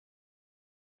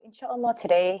Inshallah,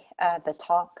 today the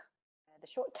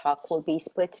short talk will be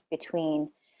split between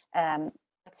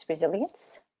what's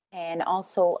resilience and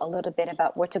also a little bit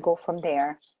about where to go from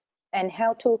there and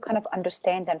how to kind of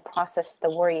understand and process the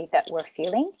worry that we're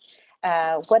feeling.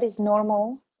 What is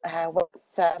normal?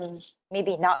 What's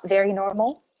maybe not very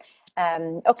normal?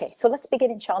 Okay, so let's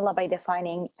begin, inshallah, by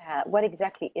defining what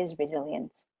exactly is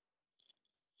resilience.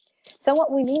 So,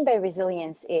 what we mean by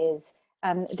resilience is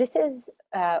this is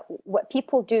what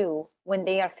people do when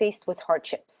they are faced with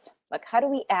hardships. Like, how do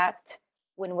we act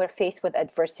when we're faced with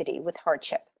adversity, with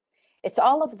hardship? It's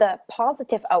all of the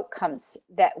positive outcomes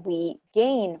that we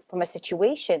gain from a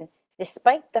situation,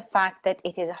 despite the fact that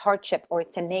it is a hardship or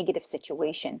it's a negative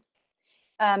situation.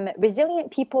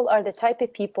 Resilient people are the type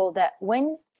of people that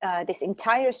when this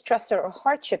entire stressor or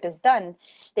hardship is done,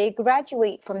 they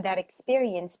graduate from that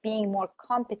experience being more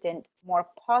competent, more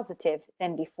positive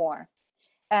than before.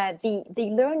 They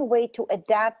learn a way to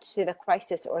adapt to the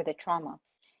crisis or the trauma.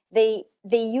 They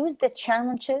use the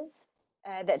challenges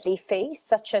that they face,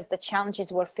 such as the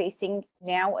challenges we're facing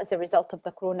now as a result of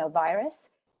the coronavirus,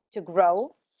 to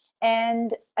grow.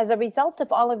 And as a result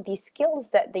of all of these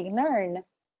skills that they learn,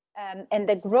 and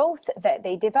the growth that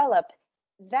they develop,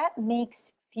 that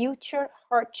makes future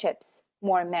hardships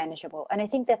more manageable. And I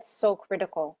think that's so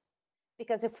critical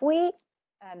because if we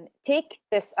take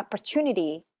this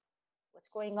opportunity, what's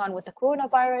going on with the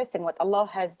coronavirus and what Allah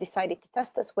has decided to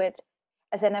test us with,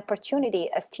 as an opportunity,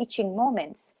 as teaching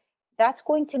moments, that's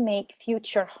going to make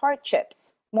future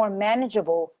hardships more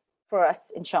manageable for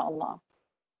us, inshallah.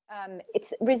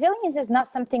 It's resilience is not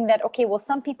something that, okay, well,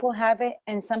 some people have it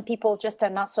and some people just are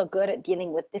not so good at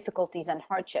dealing with difficulties and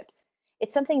hardships.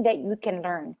 It's something that you can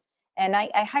learn. And I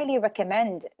highly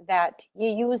recommend that you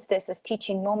use this as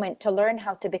teaching moment to learn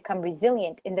how to become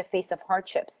resilient in the face of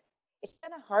hardships. It's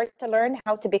kind of hard to learn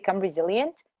how to become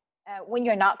resilient when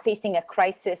you're not facing a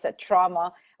crisis, a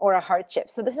trauma, or a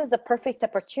hardship. So this is the perfect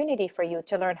opportunity for you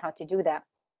to learn how to do that.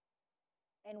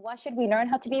 And why should we learn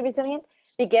how to be resilient?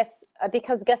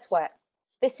 Because guess what?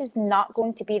 This is not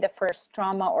going to be the first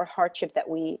trauma or hardship that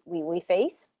we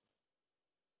face.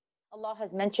 Allah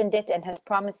has mentioned it and has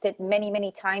promised it many,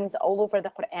 many times all over the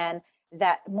Quran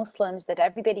that Muslims, that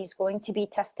everybody is going to be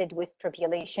tested with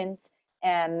tribulations,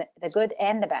 the good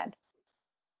and the bad.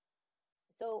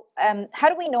 So how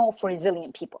do we know for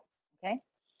resilient people? Okay.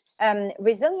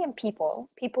 Resilient people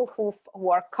who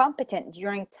are competent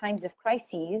during times of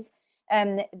crises,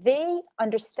 they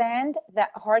understand that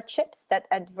hardships, that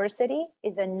adversity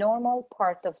is a normal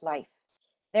part of life.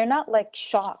 They're not like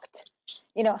shocked.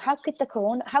 You know, how could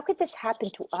this happen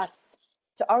to us,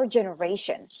 to our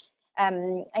generation?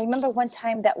 I remember one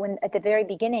time that when at the very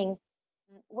beginning,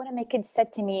 one of my kids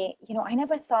said to me, you know, I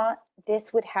never thought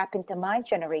this would happen to my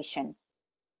generation.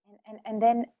 And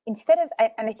then instead of,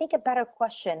 and I think a better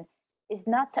question is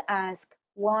not to ask,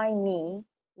 why me?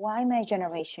 Why my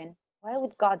generation? Why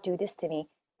would God do this to me?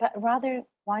 But rather,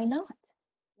 why not?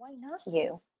 Why not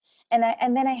you? And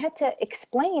then I had to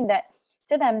explain that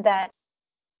to them that,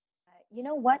 you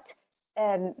know what?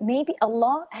 Maybe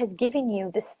Allah has given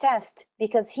you this test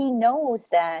because He knows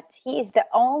that He is the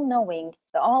all knowing,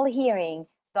 the all hearing,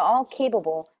 the all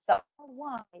capable, the all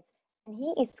wise. And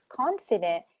He is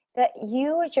confident that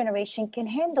your generation can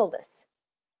handle this.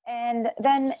 And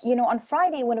then, you know, on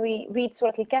Friday, when we read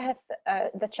Surah Al-Kahf,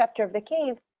 the chapter of the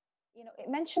cave, you know, it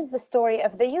mentions the story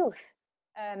of the youth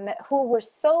who were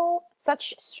so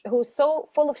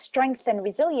full of strength and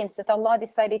resilience that Allah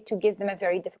decided to give them a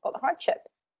very difficult hardship.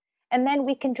 And then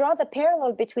we can draw the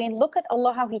parallel between, look at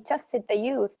Allah, how He tested the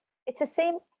youth. It's the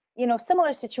same, you know,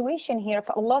 similar situation here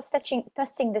for Allah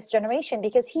testing this generation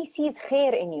because He sees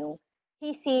khair in you.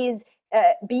 He sees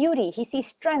beauty. He sees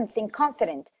strength and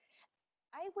confidence.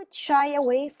 I would shy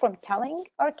away from telling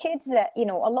our kids that, you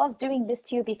know, Allah's doing this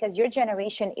to you because your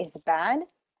generation is bad.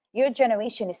 Your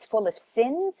generation is full of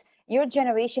sins. Your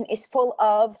generation is full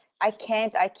of I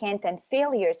can't, and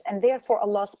failures. And therefore,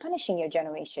 Allah's punishing your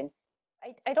generation.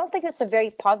 I don't think that's a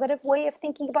very positive way of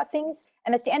thinking about things.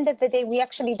 And at the end of the day, we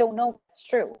actually don't know if it's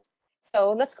true.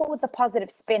 So let's go with the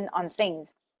positive spin on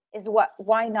things.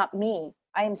 Why not me?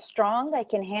 I am strong. I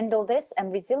can handle this.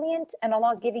 I'm resilient. And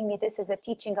Allah is giving me this as a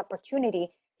teaching opportunity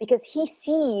because He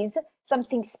sees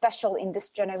something special in this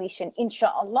generation,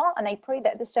 inshallah. And I pray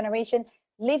that this generation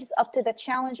lives up to the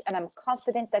challenge, and I'm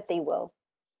confident that they will.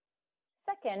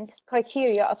 Second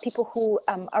criteria of people who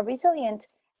are resilient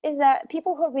is that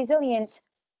people who are resilient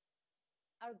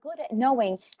are good at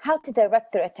knowing how to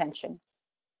direct their attention.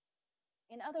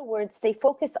 In other words, they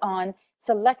focus on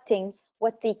selecting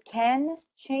what they can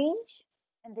change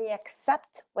and they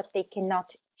accept what they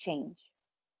cannot change.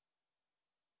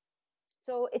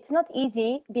 So it's not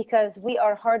easy because we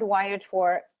are hardwired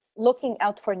for looking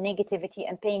out for negativity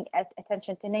and paying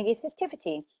attention to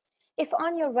negativity. If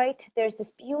on your right there's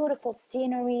this beautiful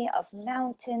scenery of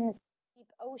mountains, deep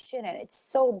ocean, and it's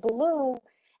so blue,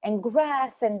 and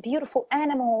grass and beautiful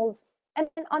animals, and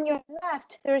then on your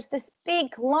left there's this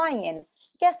big lion,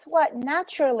 guess what?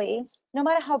 Naturally, no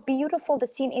matter how beautiful the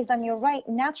scene is on your right,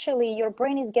 naturally your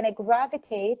brain is going to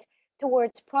gravitate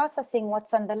towards processing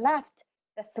what's on the left,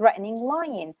 the threatening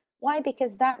lion. Why?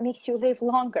 Because that makes you live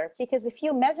longer. Because if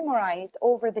you mesmerized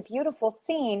over the beautiful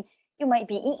scene, you might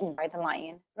be eaten by the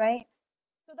lion, right?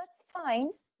 So that's fine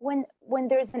when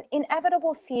there's an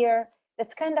inevitable fear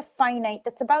that's kind of finite,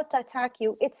 that's about to attack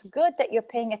you. It's good that you're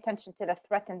paying attention to the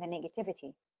threat and the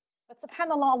negativity. But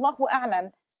subhanallah, Allahu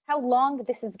a'lam, how long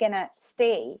this is gonna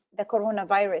stay, the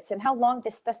coronavirus, and how long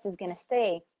this test is gonna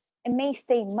stay. It may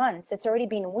stay months. It's already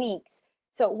been weeks.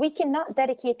 So we cannot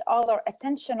dedicate all our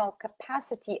attentional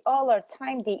capacity, all our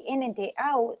time, day in and day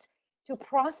out, to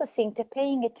processing, to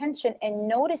paying attention and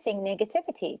noticing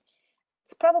negativity.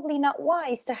 It's probably not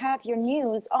wise to have your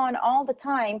news on all the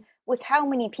time with how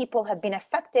many people have been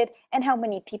affected and how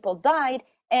many people died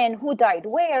and who died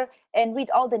where, and read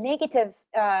all the negative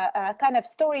kind of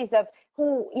stories of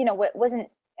who, wasn't,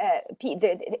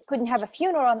 couldn't have a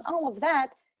funeral and all of that.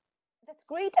 That's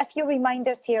great, a few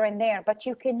reminders here and there, but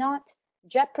you cannot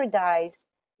jeopardize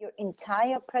your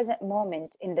entire present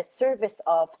moment in the service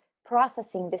of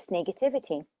processing this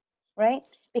negativity, right?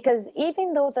 Because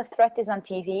even though the threat is on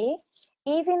TV,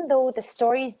 even though the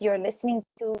stories you're listening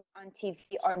to on TV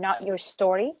are not your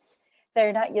stories,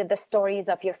 they're not the stories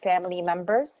of your family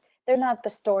members, they're not the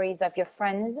stories of your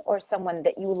friends or someone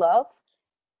that you love,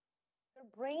 your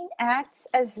brain acts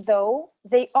as though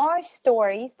they are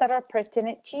stories that are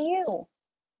pertinent to you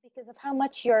because of how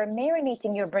much you're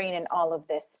marinating your brain in all of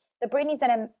this. The brain is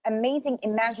an amazing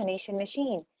imagination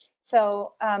machine.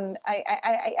 So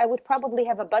I would probably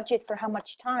have a budget for how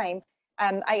much time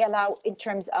I allow in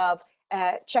terms of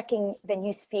checking the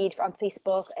news feed on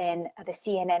Facebook and the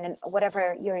CNN and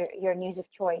whatever your news of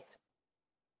choice.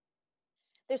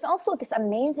 There's also this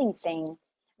amazing thing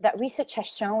that research has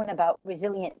shown about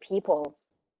resilient people,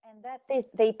 and that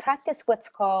they practice what's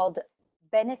called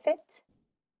benefit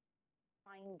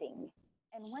finding.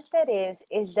 And what that is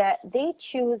that they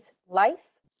choose life,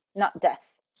 not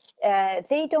death.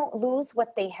 They don't lose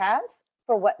what they have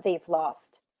for what they've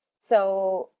lost.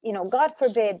 So, God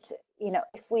forbid,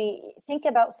 if we think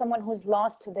about someone who's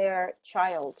lost their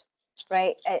child,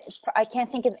 right? I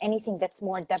can't think of anything that's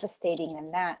more devastating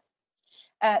than that.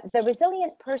 The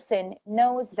resilient person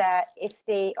knows that if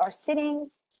they are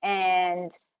sitting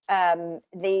and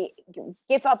they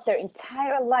give up their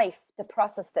entire life to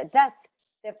process the death,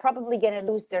 they're probably going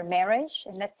to lose their marriage.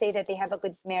 And let's say that they have a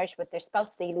good marriage with their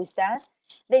spouse, they lose that.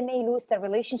 They may lose their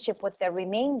relationship with the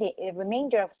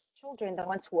remainder of children, the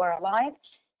ones who are alive.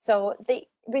 So the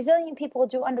resilient people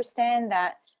do understand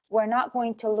that we're not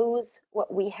going to lose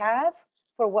what we have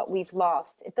for what we've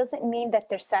lost. It doesn't mean that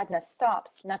their sadness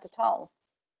stops, not at all.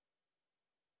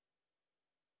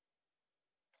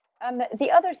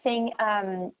 The other thing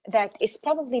that is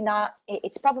probably not,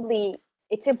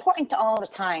 it's important all the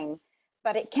time,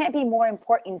 but it can't be more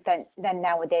important than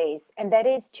nowadays. And that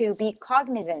is to be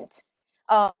cognizant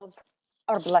of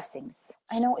our blessings.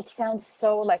 I know it sounds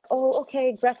so like, oh,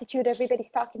 okay, gratitude, everybody's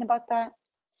talking about that.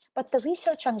 But the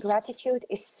research on gratitude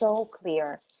is so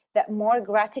clear that more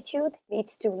gratitude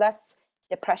leads to less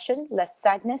depression, less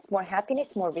sadness, more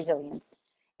happiness, more resilience.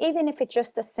 Even if it's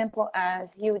just as simple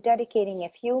as you dedicating a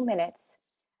few minutes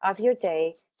of your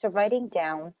day to writing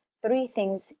down 3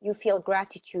 things you feel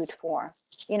gratitude for.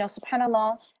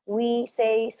 Subhanallah, we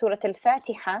say Surah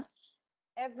Al-Fatiha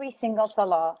every single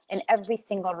salah and every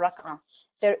single rak'ah.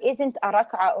 There isn't a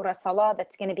rak'ah or a salah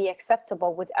that's going to be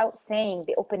acceptable without saying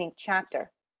the opening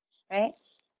chapter, right?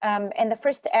 And the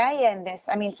first ayah in this,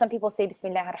 I mean, some people say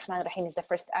Bismillah ar-Rahman ar-Rahim is the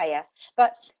first ayah,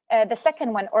 but the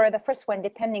second one or the first one,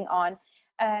 depending on,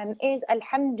 is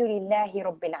Alhamdulillahi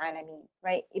Rabbil Alameen,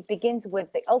 right? It begins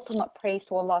with the ultimate praise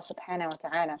to Allah subhanahu wa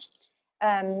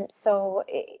ta'ala. So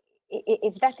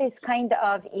if that is kind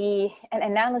of an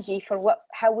analogy for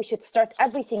how we should start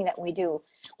everything that we do,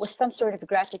 with some sort of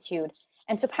gratitude.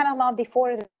 And subhanallah,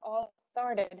 before it all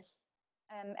started,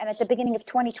 and at the beginning of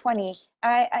 2020,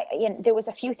 there was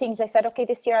a few things I said, okay,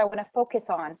 this year I want to focus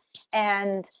on,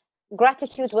 and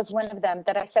gratitude was one of them.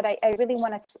 That I said I really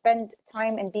want to spend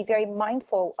time and be very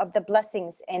mindful of the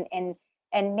blessings and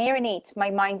marinate my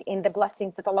mind in the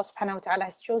blessings that Allah subhanahu wa ta'ala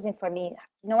has chosen for me,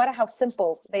 no matter how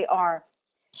simple they are.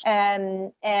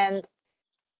 And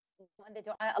on the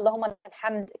dua, Allahumma lakal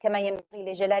hamd kama yanbaghi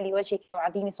li jalali wajhika wa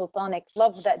 'azimi sultanik.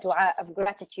 Love that dua of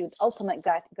gratitude, ultimate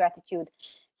gratitude.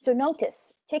 So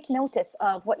notice, take notice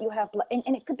of what you have,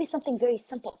 and it could be something very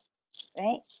simple,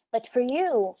 right? But for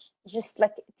you, just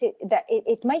like that,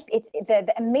 it might,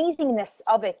 the amazingness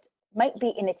of it might be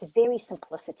in its very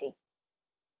simplicity.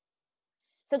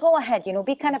 So go ahead,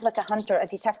 be kind of like a hunter, a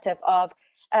detective of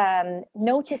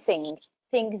noticing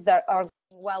things that are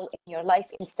well in your life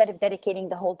instead of dedicating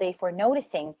the whole day for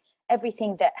noticing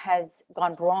everything that has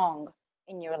gone wrong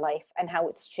in your life and how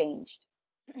it's changed.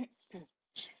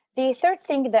 The third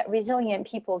thing that resilient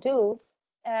people do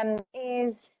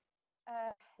is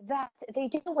that they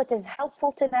do what is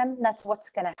helpful to them, not what's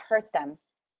going to hurt them.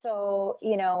 So,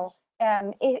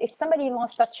 if somebody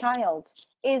lost a child,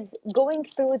 is going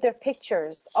through their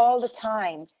pictures all the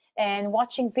time and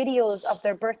watching videos of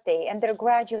their birthday and their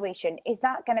graduation, is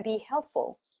not going to be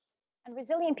helpful. And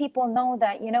resilient people know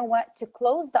that, to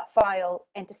close that file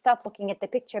and to stop looking at the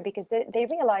picture, because they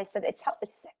realize that it's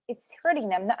hurting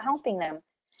them, not helping them.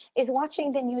 Is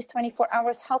watching the news 24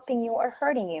 hours helping you or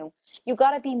hurting you? You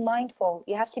got to be mindful.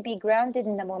 You have to be grounded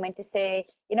in the moment to say,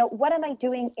 what am I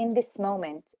doing in this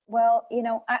moment? Well,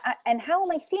 and how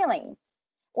am I feeling?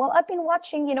 Well, I've been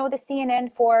watching, the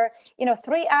CNN for,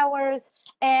 3 hours,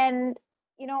 and,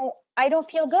 I don't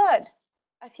feel good.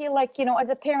 I feel like, as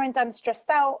a parent, I'm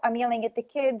stressed out. I'm yelling at the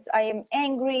kids. I am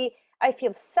angry. I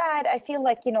feel sad. I feel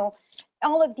like,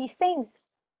 all of these things.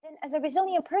 Then as a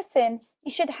resilient person,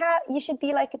 you should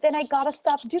be like, then I gotta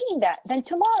stop doing that. Then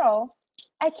tomorrow,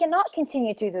 I cannot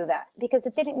continue to do that because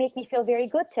it didn't make me feel very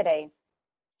good today.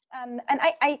 And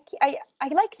I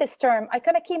like this term. I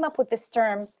kind of came up with this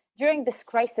term during this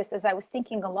crisis as I was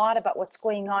thinking a lot about what's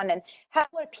going on and how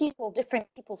are people, different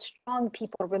people, strong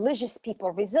people, religious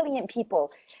people, resilient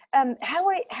people, how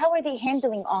are they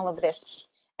handling all of this?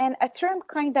 And a term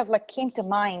kind of like came to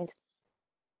mind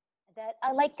that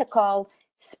I like to call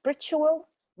spiritual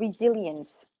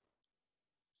resilience.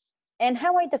 And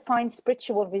how I define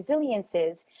spiritual resilience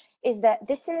is that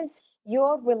this is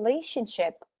your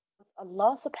relationship with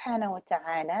Allah subhanahu wa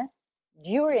ta'ala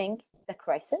during the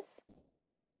crisis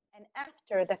and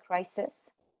after the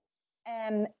crisis.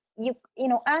 You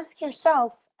ask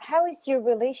yourself, how is your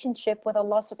relationship with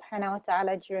Allah subhanahu wa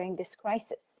ta'ala during this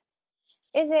crisis?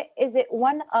 Is it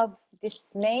one of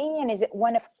dismay, and is it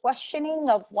one of questioning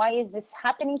of why is this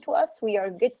happening to us? We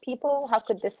are good people. How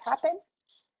could this happen?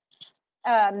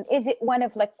 Is it one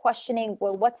of like questioning,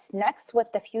 well, what's next?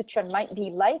 What the future might be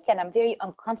like? And I'm very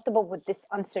uncomfortable with this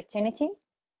uncertainty.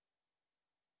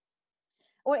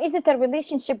 Or is it a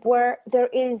relationship where there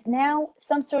is now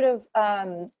some sort of,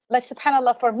 like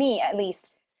subhanAllah, for me at least,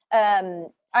 I'm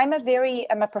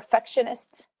a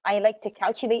perfectionist. I like to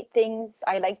calculate things.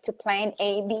 I like to plan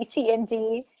A, B, C, and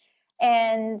D.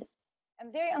 And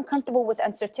I'm very uncomfortable with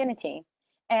uncertainty.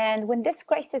 And when this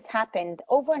crisis happened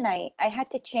overnight, I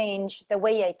had to change the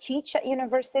way I teach at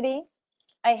university.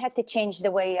 I had to change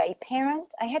the way I parent.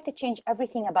 I had to change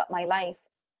everything about my life.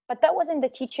 But that wasn't the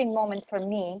teaching moment for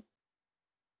me.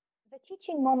 The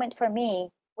teaching moment for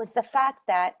me was the fact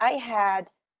that I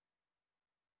had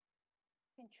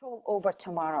control over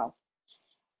tomorrow.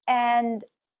 And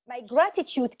my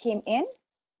gratitude came in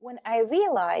when I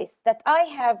realized that I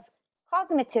have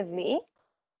cognitively,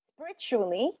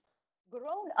 spiritually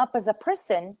grown up as a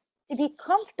person to be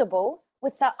comfortable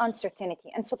with that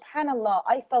uncertainty. And subhanAllah,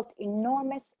 I felt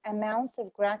enormous amount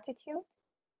of gratitude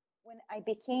when I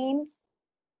became,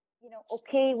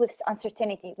 okay with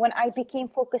uncertainty, when I became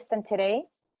focused on today.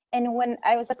 And when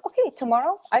I was like, okay,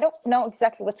 tomorrow, I don't know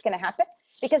exactly what's going to happen,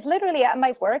 because literally at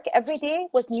my work, every day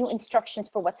was new instructions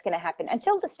for what's going to happen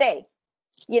until this day.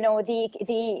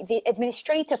 The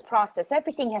administrative process,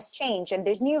 everything has changed and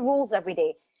there's new rules every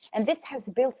day. And this has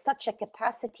built such a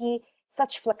capacity,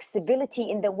 such flexibility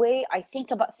in the way I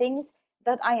think about things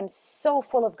that I am so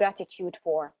full of gratitude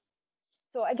for.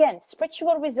 So again,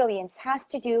 spiritual resilience has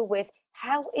to do with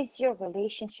how is your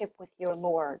relationship with your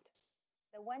Lord,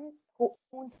 the one who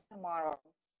owns tomorrow,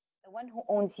 the one who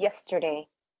owns yesterday,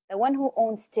 the one who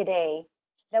owns today,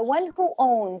 the one who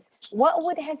owns what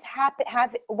would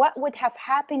have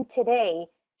happened today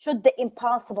should the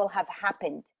impossible have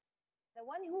happened. The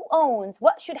one who owns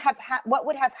what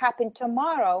would have happened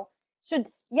tomorrow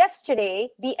should yesterday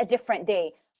be a different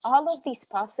day. All of these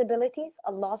possibilities,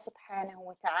 Allah subhanahu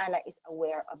wa ta'ala is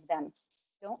aware of them.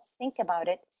 Don't think about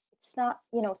it. It's not,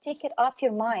 take it off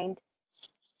your mind.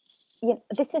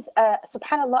 This is,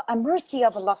 subhanAllah, a mercy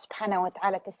of Allah subhanahu wa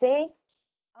ta'ala to say,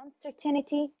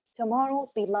 uncertainty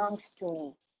tomorrow belongs to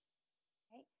me.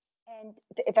 Okay? And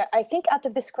I think out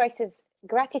of this crisis,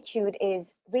 gratitude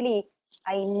is really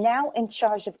I'm now in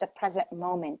charge of the present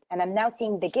moment, and I'm now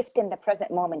seeing the gift in the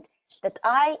present moment that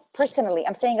I personally,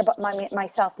 I'm saying about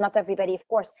myself, not everybody, of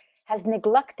course, has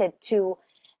neglected to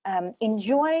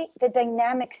enjoy the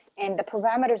dynamics and the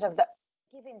parameters of the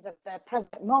givens of the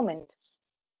present moment.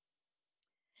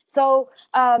 So,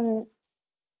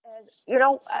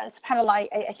 subhanAllah,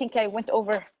 I think I went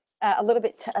over a little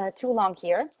bit too long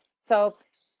here. So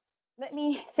let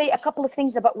me say a couple of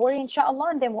things about worry, inshallah,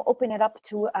 and then we'll open it up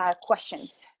to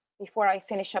questions before I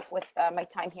finish up with my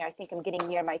time here. I think I'm getting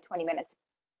near my 20 minutes.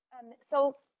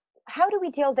 So how do we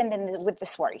deal then with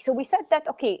this worry? So we said that,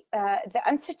 okay, the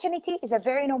uncertainty is a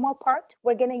very normal part.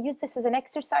 We're going to use this as an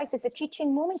exercise, as a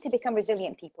teaching moment to become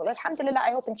resilient people. Alhamdulillah,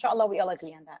 I hope, inshallah, we all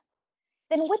agree on that.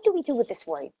 Then what do we do with this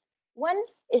worry? One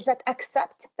is that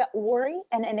accept that worry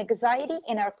and anxiety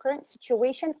in our current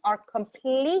situation are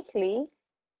completely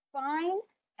fine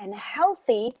and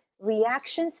healthy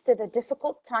reactions to the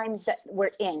difficult times that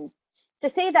we're in. To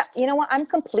say that, you know what, I'm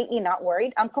completely not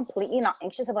worried, I'm completely not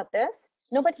anxious about this,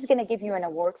 nobody's going to give you an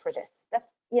award for this.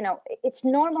 That's, it's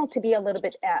normal to be a little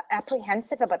bit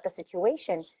apprehensive about the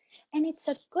situation. And it's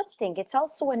a good thing. It's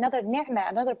also another ni'mah,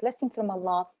 another blessing from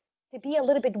Allah to be a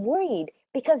little bit worried,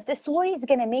 because this worry is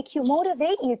going to make you,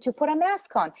 motivate you to put a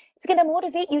mask on. It's going to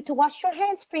motivate you to wash your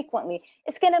hands frequently.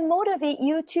 It's going to motivate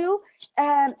you to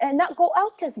not go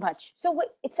out as much. So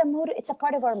it's a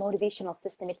part of our motivational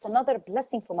system. It's another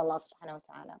blessing from Allah subhanahu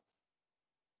wa ta'ala.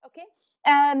 Okay.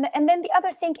 And then the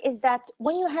other thing is that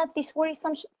when you have these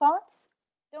worrisome thoughts,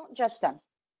 don't judge them.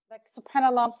 Like,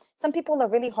 subhanAllah, some people are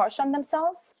really harsh on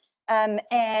themselves.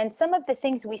 And some of the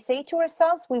things we say to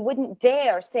ourselves, we wouldn't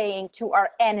dare saying to our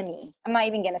enemy. I'm not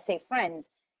even going to say friend.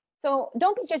 So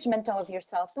don't be judgmental of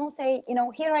yourself. Don't say,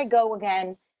 here I go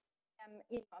again.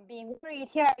 I'm being worried.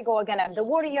 Here I go again. I'm the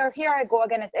worrier. Here I go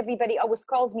again, as everybody always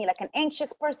calls me, like an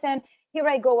anxious person. Here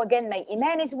I go again. My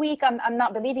iman is weak. I'm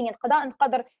not believing in qada and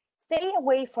qadr. Stay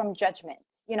away from judgment.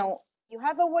 You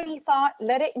have a worry thought.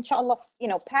 Let it, inshallah,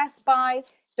 pass by.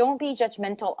 Don't be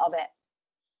judgmental of it.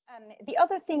 The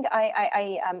other thing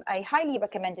I highly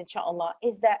recommend, inshallah,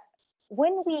 is that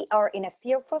when we are in a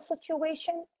fearful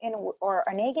situation or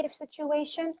a negative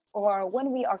situation, or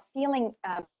when we are feeling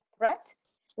threat,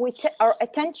 our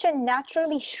attention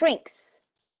naturally shrinks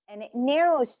and it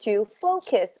narrows to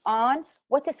focus on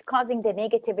what is causing the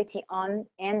negativity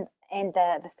and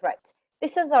the threat.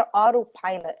 This is our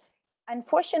autopilot.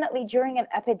 Unfortunately, during an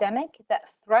epidemic, that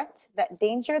threat, that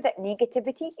danger, that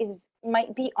negativity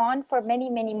might be on for many,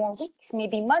 many more weeks,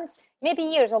 maybe months, maybe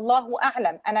years, Allahu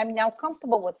A'lam. And I'm now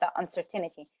comfortable with that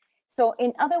uncertainty. So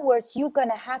in other words, you're going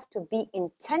to have to be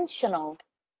intentional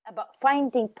about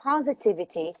finding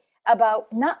positivity,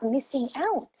 about not missing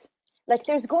out. Like,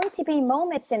 there's going to be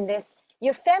moments in this,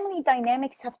 your family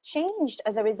dynamics have changed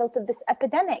as a result of this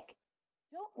epidemic.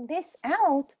 Don't miss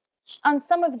out on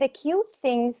some of the cute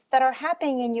things that are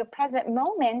happening in your present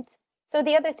moment. So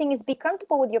the other thing is, be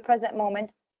comfortable with your present moment,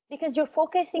 because you're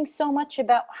focusing so much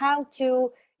about how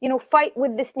to, fight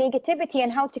with this negativity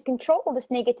and how to control this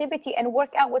negativity and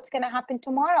work out what's going to happen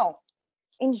tomorrow.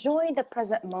 Enjoy the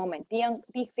present moment.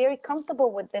 Be very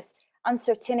comfortable with this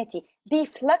uncertainty. Be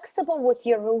flexible with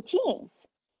your routines,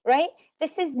 right?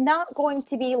 This is not going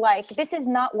to be like, this is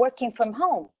not working from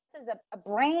home. This is a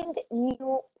brand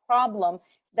new problem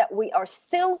that we are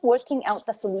still working out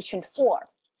the solution for.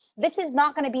 This is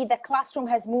not going to be the classroom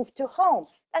has moved to home.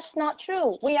 That's not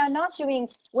true. We're not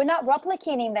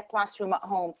replicating the classroom at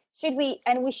home. Should we?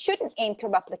 And we shouldn't aim to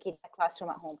replicate the classroom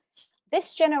at home.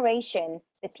 This generation,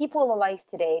 the people alive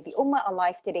today, the ummah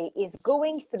alive today, is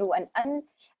going through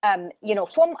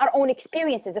from our own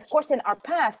experiences. Of course, in our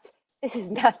past, this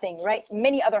is nothing, right?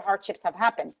 Many other hardships have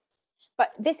happened.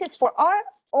 But this is for our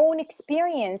own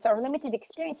experience, our limited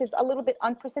experience is a little bit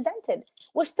unprecedented.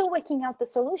 We're still working out the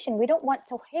solution. We don't want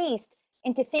to haste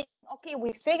into thinking, okay,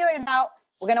 we figured it out.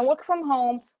 We're going to work from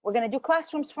home. We're going to do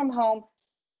classrooms from home.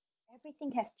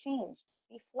 Everything has changed.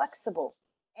 Be flexible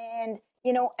and,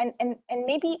 and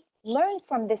maybe learn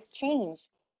from this change,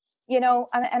 and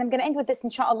I'm going to end with this,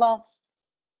 inshallah.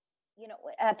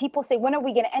 People say, when are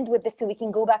we going to end with this so we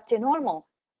can go back to normal?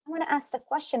 I want to ask the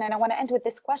question, and I want to end with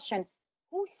this question.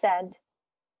 Who said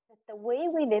that the way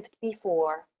we lived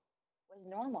before was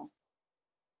normal?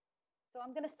 So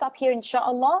I'm going to stop here,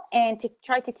 inshallah, and to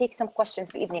try to take some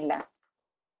questions, bi'idhnillah.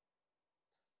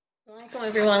 Welcome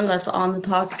everyone that's on the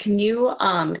talk. Can you,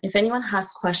 if anyone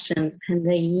has questions, can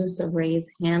they use the raise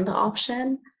hand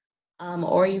option?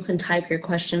 Or you can type your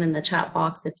question in the chat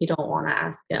box if you don't want to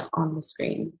ask it on the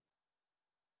screen.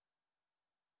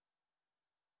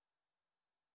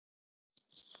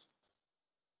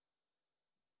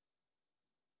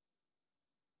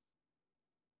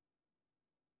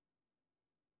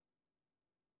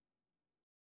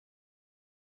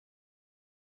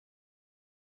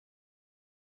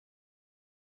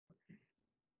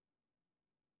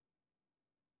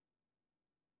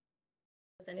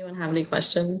 anyone have any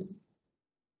questions?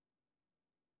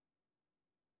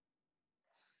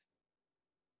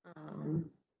 Um,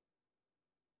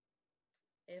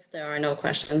 if there are no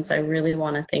questions, I really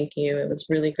want to thank you. It was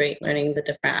really great learning the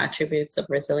different attributes of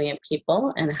resilient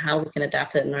people and how we can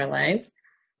adapt it in our lives.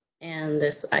 And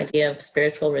this idea of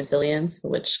spiritual resilience,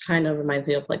 which kind of reminds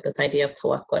me of like this idea of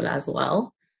tawakkul as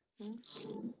well.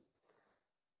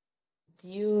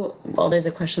 There's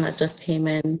a question that just came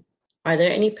in. Are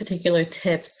there any particular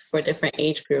tips for different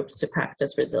age groups to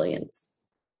practice resilience?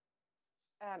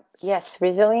 Yes,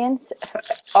 resilience.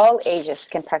 All ages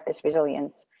can practice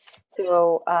resilience.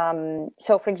 So,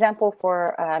 so for example,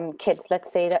 for kids,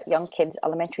 let's say that young kids,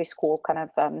 elementary school, kind of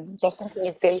their thinking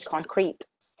is very concrete.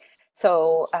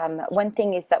 So one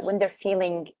thing is that when they're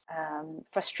feeling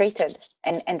frustrated,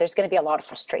 and there's going to be a lot of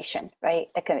frustration, right?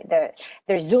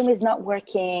 Their Zoom is not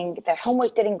working, their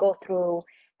homework didn't go through,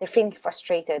 they're feeling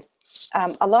frustrated.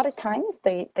 A lot of times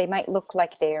they might look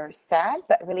like they're sad,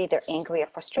 but really they're angry or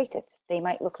frustrated. They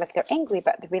might look like they're angry,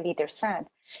 but really they're sad.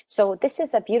 So this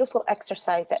is a beautiful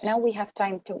exercise that now we have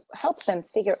time to help them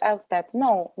figure out that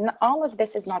no, all of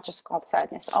this is not just called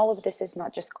sadness. All of this is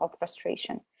not just called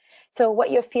frustration. So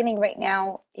what you're feeling right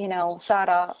now,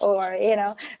 Sarah, or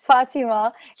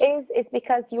Fatima, is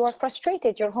because you are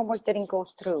frustrated. Your homework didn't go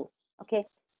through. Okay.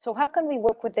 So how can we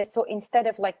work with this? So instead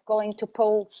of like going to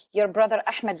pull your brother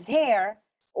Ahmed's hair,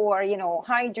 or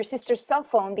hide your sister's cell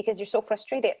phone because you're so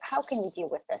frustrated, how can we deal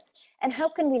with this? And how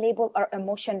can we label our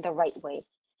emotion the right way?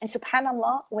 And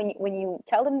subhanallah, when you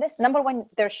tell them this, number one,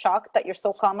 they're shocked that you're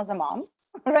so calm as a mom.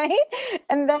 Right.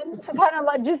 And then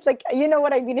subhanallah, just like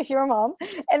what I mean, if you're a mom.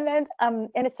 And then and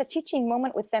it's a teaching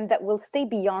moment with them that will stay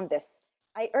beyond this.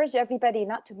 I urge everybody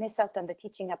not to miss out on the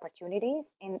teaching opportunities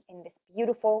in this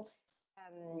beautiful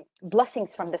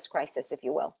blessings from this crisis, if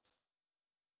you will.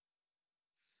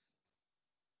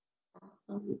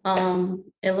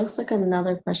 It looks like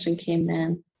another question came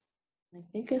in. I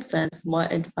think it says,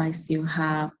 what advice do you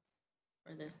have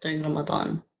for this during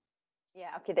Ramadan?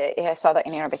 Yeah, okay, yeah, I saw that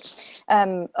in Arabic.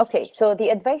 Okay, so the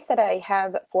advice that I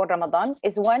have for Ramadan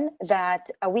is one that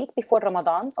a week before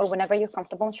Ramadan, or whenever you're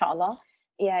comfortable, inshallah,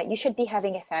 yeah, you should be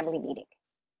having a family meeting.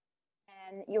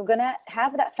 And you're gonna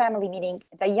have that family meeting.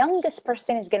 The youngest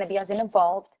person is gonna be as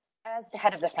involved as the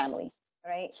head of the family,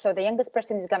 right? So the youngest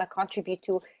person is gonna contribute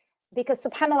to, because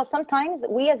subhanAllah, sometimes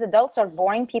we as adults are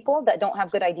boring people that don't have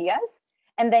good ideas.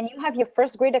 And then you have your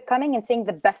first grader coming and saying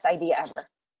the best idea ever.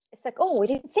 It's like, oh, we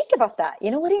didn't think about that. We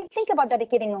didn't think about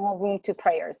dedicating a whole room to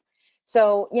prayers.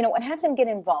 So, and have them get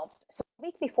involved. So a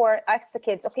week before, ask the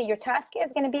kids, okay, your task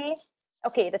is going to be,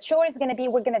 okay, the chore is going to be,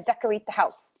 we're going to decorate the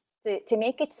house to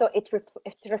make it so it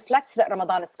reflects that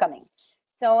Ramadan is coming.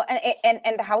 So,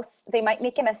 and the house, they might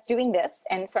make a mess doing this.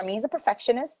 And for me as a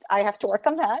perfectionist, I have to work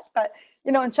on that. But,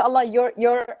 inshallah,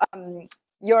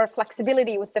 your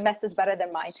flexibility with the mess is better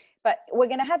than mine. But we're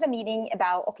going to have a meeting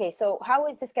about, okay, so how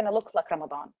is this going to look like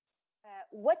Ramadan?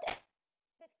 What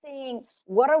saying,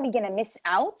 what are we going to miss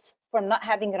out from not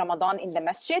having Ramadan in the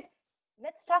masjid?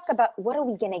 Let's talk about what are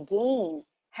we going to gain?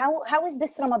 How is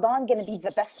this Ramadan going to be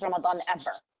the best Ramadan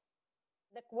ever?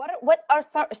 Like what are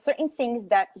certain things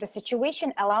that the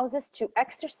situation allows us to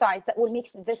exercise that will make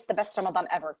this the best Ramadan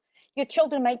ever? Your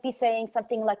children might be saying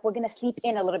something like, we're going to sleep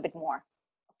in a little bit more.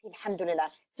 Okay, alhamdulillah.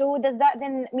 So does that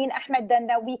then mean, Ahmed, then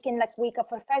that we can like wake up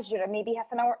for Fajr maybe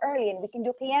half an hour early and we can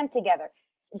do Qiyam together?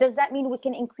 Does that mean we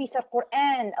can increase our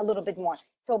Quran a little bit more?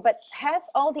 So, but have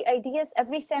all the ideas.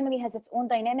 Every family has its own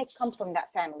dynamic, come from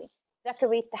that family.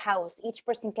 Decorate the house. Each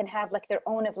person can have like their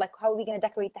own of like, how are we going to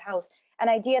decorate the house? An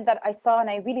idea that I saw and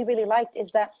I really, really liked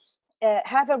is that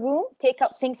have a room, take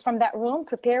out things from that room,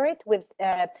 prepare it with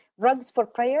rugs for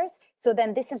prayers. So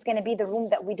then this is going to be the room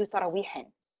that we do Taraweeh in,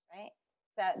 right?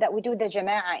 That we do the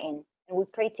Jama'ah in, and we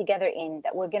pray together in,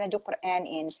 that we're going to do Quran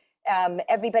in.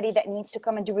 Everybody that needs to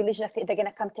come and do religious, they're going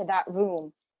to come to that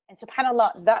room. And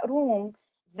subhanAllah, that room,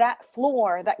 that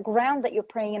floor, that ground that you're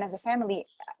praying in as a family,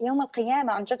 Yawm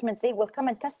al-Qiyamah, on Judgment Day, will come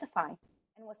and testify.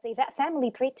 And will say that family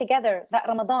prayed together that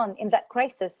Ramadan in that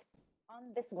crisis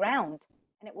on this ground,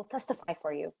 and it will testify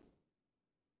for you.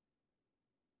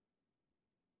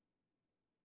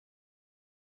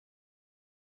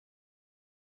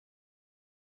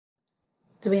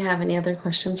 Do we have any other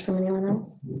questions from anyone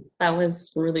else? That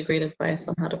was really great advice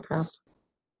on how to prep.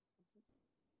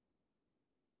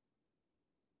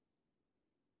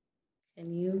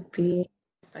 Can you be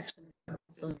perfectionist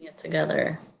and get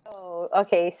together? Oh,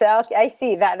 okay. So I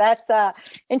see that. That's a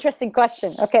interesting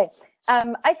question. Okay.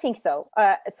 I think so.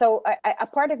 A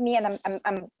part of me, and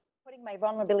I'm putting my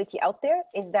vulnerability out there,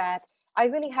 is that I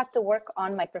really had to work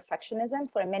on my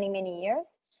perfectionism for many, many years.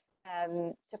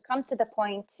 to come to the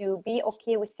point to be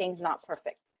okay with things not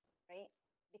perfect, right?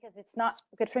 Because it's not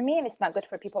good for me and it's not good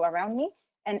for people around me.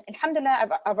 And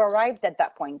alhamdulillah, I've arrived at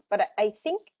that point. But I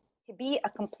think to be a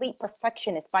complete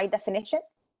perfectionist by definition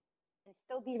and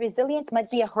still be resilient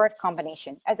might be a hard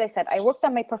combination. As I said, I worked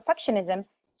on my perfectionism,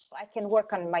 so I can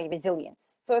work on my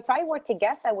resilience. So if I were to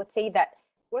guess, I would say that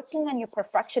working on your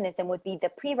perfectionism would be the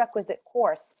prerequisite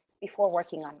course before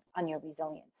working on your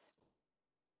resilience.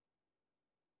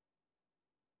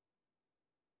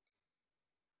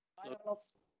 I don't know.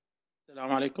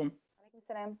 Assalamu alaikum. Alaikum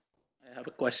salam. I have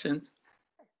a question.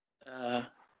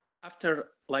 After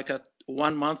like a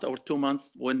 1 month or 2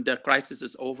 months, when the crisis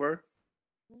is over,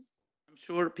 I'm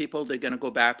sure people, they're going to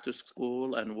go back to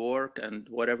school and work and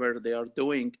whatever they are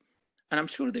doing. And I'm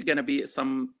sure there's going to be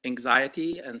some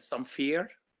anxiety and some fear.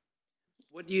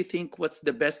 What do you think, what's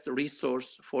the best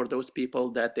resource for those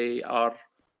people that they are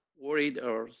worried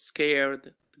or scared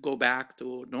to go back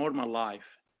to normal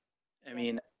life? I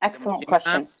mean, excellent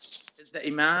question. Is the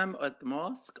imam at the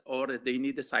mosque, or do they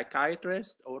need a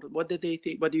psychiatrist, or what do they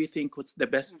think? What do you think? What's the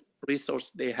best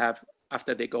resource they have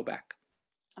after they go back?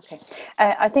 Okay,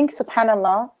 I think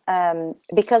subhanallah,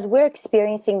 because we're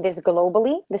experiencing this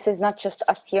globally. This is not just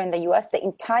us here in the US. The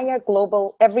entire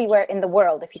global, everywhere in the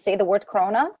world. If you say the word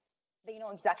corona, they know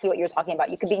exactly what you're talking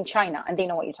about. You could be in China and they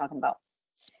know what you're talking about.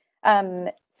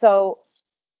 So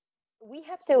we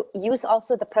have to use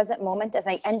also the present moment as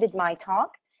I ended my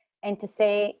talk, and to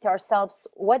say to ourselves,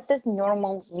 what does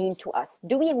normal mean to us?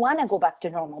 Do we want to go back to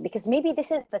normal? Because maybe this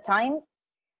is the time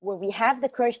where we have the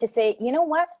courage to say, you know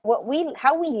what,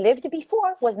 how we lived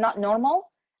before was not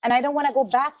normal, and I don't want to go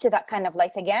back to that kind of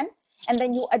life again. And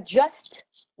then you adjust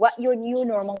what your new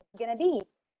normal is going to be.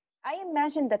 I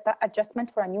imagine that that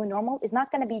adjustment for a new normal is not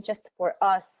going to be just for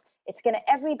us.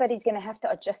 Everybody's going to have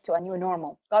to adjust to a new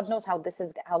normal. God knows how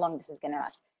long this is going to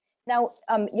last. Now,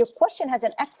 your question has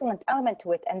an excellent element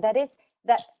to it, and that is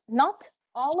that not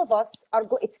all of us are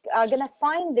going to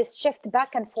find this shift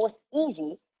back and forth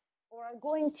easy, or are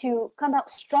going to come out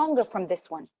stronger from this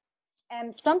one.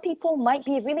 And some people might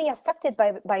be really affected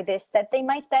by this, that they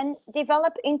might then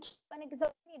develop into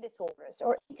anxiety disorders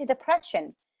or into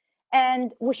depression.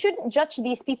 And we shouldn't judge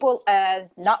these people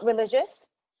as not religious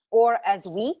or as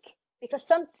weak, because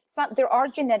there are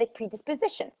genetic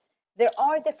predispositions. There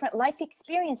are different life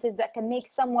experiences that can make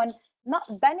someone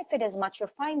not benefit as much or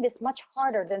find this much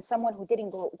harder than someone who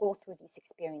didn't go through these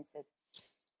experiences.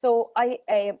 So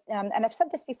and I've said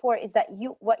this before, is that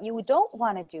what you don't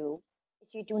want to do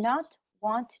is you do not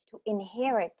want to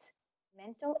inherit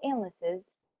mental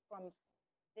illnesses from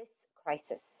this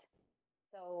crisis.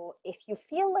 So if you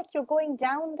feel like you're going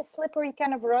down the slippery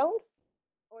kind of road,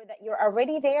 or that you're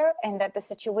already there and that the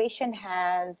situation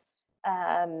has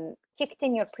kicked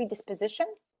in your predisposition,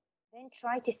 then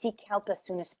try to seek help as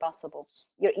soon as possible.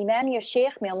 Your imam, your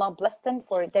sheikh, may Allah bless them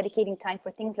for dedicating time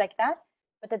for things like that.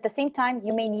 But at the same time,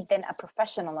 you may need then a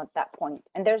professional at that point.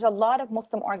 And there's a lot of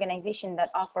Muslim organizations that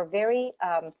offer very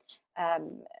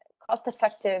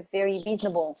cost-effective, very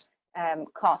reasonable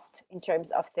cost in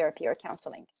terms of therapy or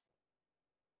counseling.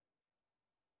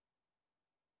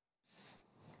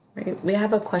 Right. We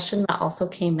have a question that also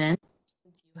came in. Do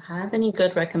you have any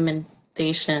good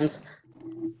recommendations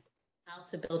how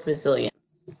to build resilience?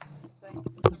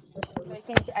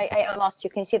 I lost you.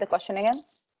 Can you see the question again?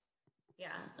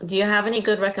 Yeah. Do you have any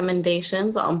good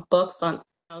recommendations on books on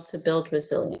how to build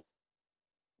resilience?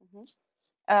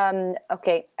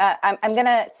 Okay, I'm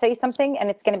gonna say something, and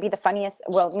it's gonna be the funniest,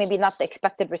 well, maybe not the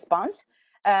expected response,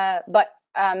 but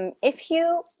if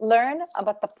you learn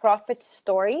about the Prophet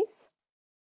stories,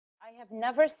 I have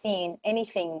never seen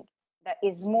anything that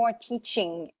is more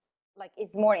teaching, like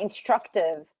is more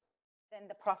instructive than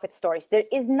the Prophet stories. There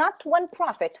is not one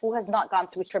prophet who has not gone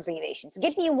through tribulations.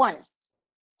 Give me one.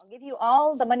 I'll give you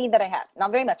all the money that I have.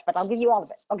 Not very much, but I'll give you all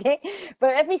of it, okay?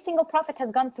 But every single prophet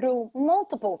has gone through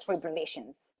multiple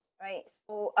tribulations, right?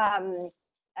 So,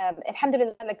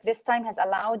 alhamdulillah, like this time has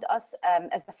allowed us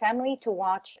as the family to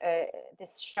watch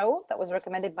this show that was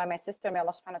recommended by my sister. May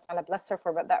Allah subhanahu wa ta'ala bless her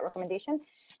for that recommendation.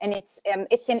 And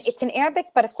it's in Arabic,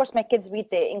 but of course my kids read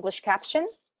the English caption.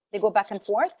 They go back and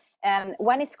forth.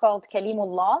 One is called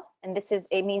Kalimullah, and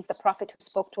it means the prophet who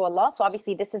spoke to Allah. So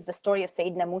obviously this is the story of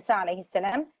Sayyidina Musa alayhi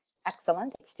salam.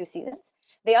 Excellent. It's 2 seasons.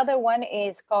 The other one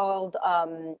is called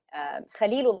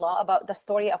Khalilullah, about the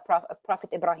story of Prophet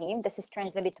Ibrahim. This is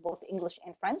translated to both English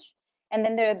and French. And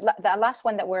then the last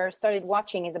one that we're started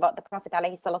watching is about the Prophet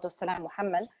alayhi salatu wasalam,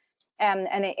 Muhammad, and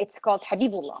it's called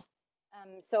Habibullah.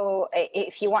 So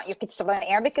if you want your kids to learn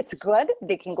Arabic, it's good.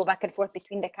 They can go back and forth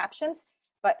between the captions.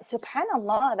 But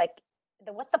subhanallah, like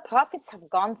what the prophets have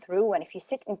gone through, and if you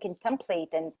sit and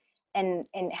contemplate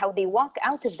and how they walk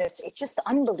out of this, it's just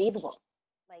unbelievable.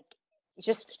 Like,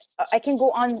 just I can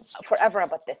go on forever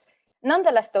about this.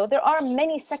 Nonetheless, though, there are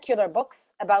many secular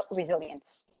books about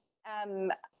resilience.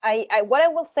 Um, what I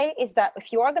will say is that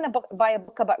if you are going to buy a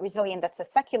book about resilience that's a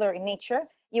secular in nature,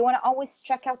 you want to always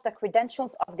check out the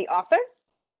credentials of the author,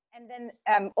 and then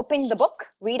open the book,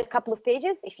 read a couple of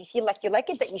pages. If you feel like you like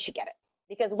it, then you should get it,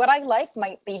 because what I like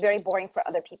might be very boring for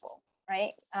other people,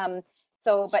 right?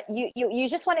 So, but you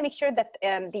just want to make sure that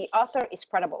the author is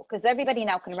credible, because everybody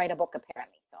now can write a book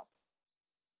apparently. So.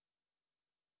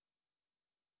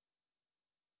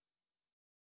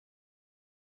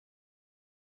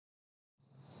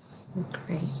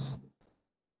 Great.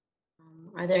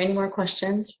 Are there any more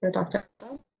questions for Dr.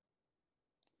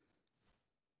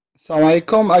 Assalamu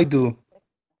alaikum. I do.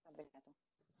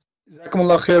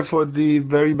 Jazakumullah khair for the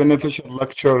very beneficial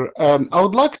lecture. I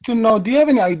would like to know, do you have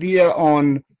any idea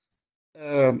on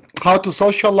how to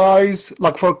socialize,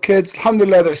 like for kids?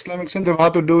 Alhamdulillah, the Islamic Center of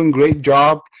Heart are doing great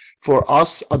job for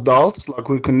us adults. Like,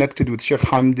 we're connected with Sheikh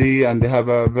Hamdi and they have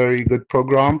a very good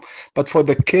program. But for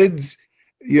the kids,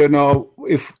 you know,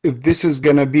 if this is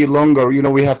gonna be longer, you know,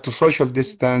 we have to social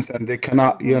distance and they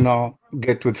cannot, you know,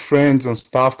 get with friends and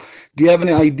stuff. Do you have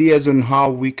any ideas on how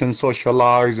we can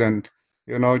socialize and,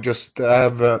 you know, just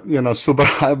have, you know, super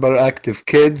hyperactive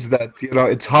kids that, you know,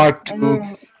 it's hard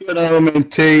to, you know,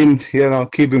 maintain, you know,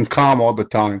 keep them calm all the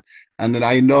time. And then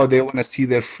I know they want to see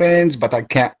their friends, but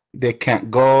they can't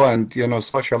go and, you know,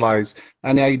 socialize.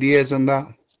 Any ideas on that?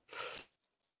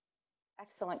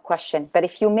 Excellent question. But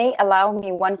if you may allow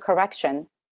me one correction,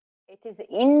 it is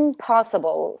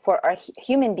impossible for our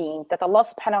human beings that Allah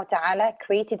subhanahu wa ta'ala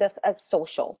created us as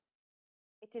social.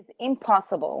 It is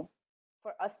impossible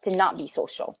for us to not be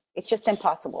social. It's just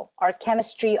impossible. Our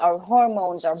chemistry, our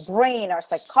hormones, our brain, our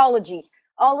psychology,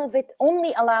 all of it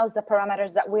only allows the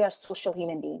parameters that we are social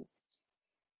human beings.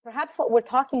 Perhaps what we're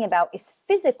talking about is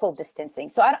physical distancing.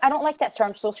 So I don't like that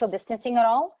term social distancing at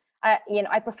all.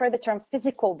 I prefer the term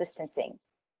physical distancing.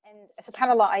 And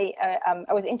subhanAllah,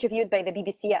 I was interviewed by the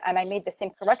BBC and I made the same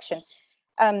correction.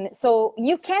 So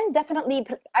you can definitely,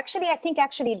 actually, I think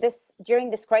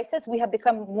during this crisis, we have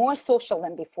become more social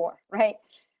than before, right?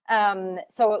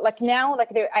 So like now,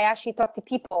 I actually talk to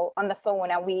people on the phone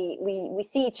and we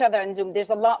see each other on Zoom. There's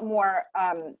a lot more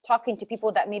talking to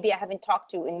people that maybe I haven't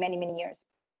talked to in many, many years.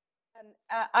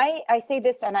 I say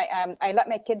this, and I let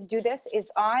my kids do this, is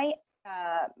my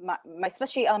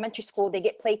especially elementary school, they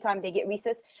get playtime, they get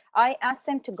recess. I ask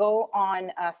them to go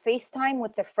on FaceTime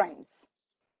with their friends.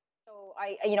 So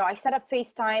I set up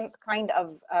FaceTime kind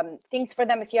of things for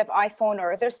them if you have iPhone,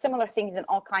 or there's similar things in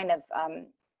all kind of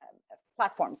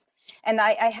platforms. And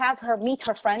I have her meet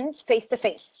her friends face to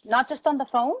face, not just on the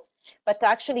phone, but to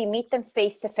actually meet them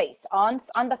face to face on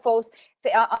the phone,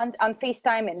 on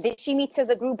FaceTime. And she meets as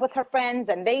a group with her friends,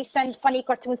 and they send funny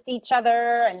cartoons to each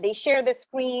other, and they share the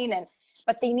screen.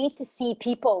 But they need to see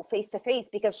people face to face,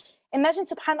 because imagine,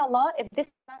 subhanallah, if this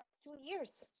lasts 2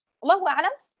 years, Allahu a'lam,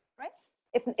 right?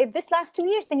 If this lasts 2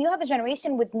 years, then you have a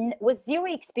generation with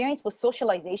zero experience with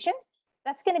socialization.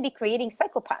 That's going to be creating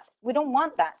psychopaths. We don't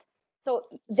want that. So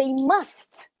they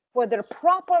must, for their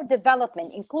proper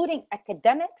development, including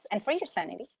academics and for your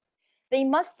sanity, they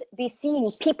must be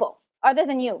seeing people other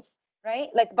than you, right?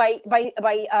 Like by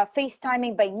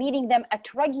FaceTiming, by meeting them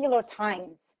at regular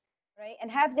times, right?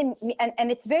 And have them,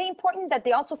 and it's very important that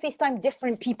they also FaceTime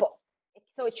different people.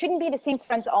 So it shouldn't be the same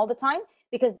friends all the time,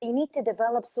 because they need to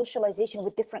develop socialization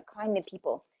with different kind of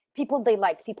people. People they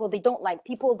like, people they don't like,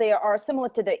 people they are similar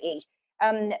to their age.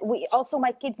 We also,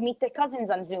 my kids meet their cousins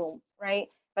on Zoom, right?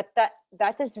 But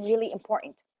that is really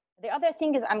important. The other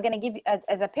thing is, I'm going to give you,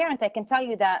 as a parent, I can tell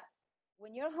you that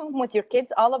when you're home with your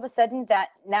kids, all of a sudden that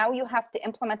now you have to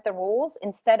implement the rules.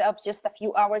 Instead of just a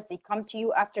few hours they come to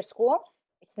you after school,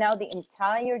 it's now the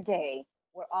entire day.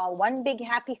 We're all one big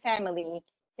happy family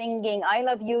singing, I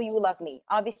love you, you love me.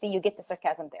 Obviously, you get the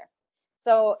sarcasm there.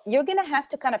 So you're going to have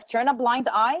to kind of turn a blind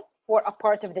eye for a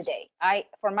part of the day.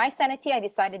 For my sanity, I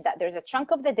decided that there's a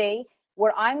chunk of the day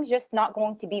where I'm just not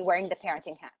going to be wearing the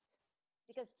parenting hat,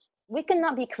 because we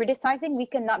cannot be criticizing, we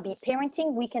cannot be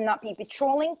parenting, we cannot be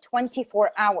patrolling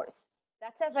 24 hours.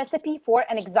 That's a recipe for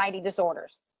an anxiety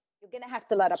disorders. You're going to have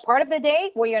to let a part of the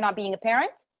day where you're not being a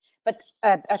parent, but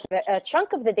a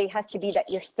chunk of the day has to be that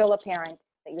you're still a parent,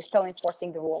 that you're still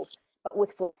enforcing the rules, but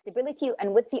with full stability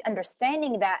and with the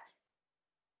understanding that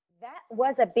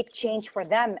was a big change for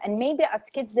them. And maybe as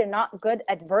kids, they're not good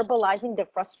at verbalizing their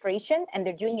frustration and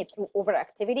they're doing it through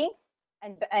overactivity.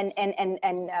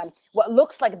 and what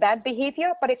looks like bad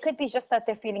behavior, but it could be just that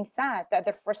they're feeling sad, that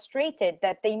they're frustrated,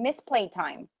 that they miss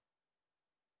playtime.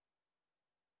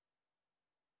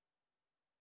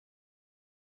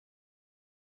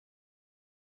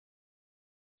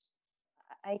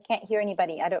 I can't hear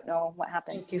anybody. I don't know what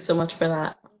happened. Thank you so much for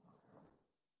that.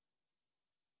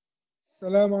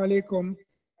 Assalamu alaikum.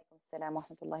 Assalamu wa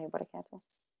rahmatullahi wa barakatuh.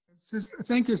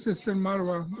 Thank you, Sister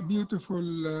Marwa. Beautiful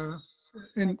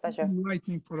and pleasure.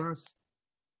 enlightening for us.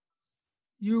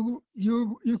 You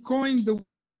coined the.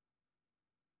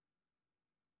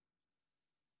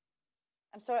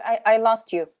 I'm sorry, I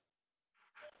lost you.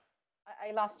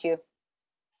 I lost you.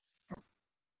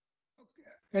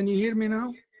 Can you hear me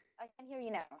now? I can hear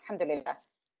you now. Alhamdulillah.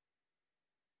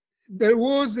 There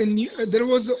was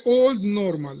old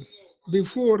normal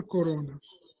before Corona.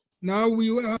 Now we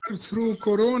are through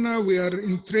Corona. We are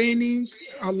in training.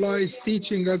 Allah is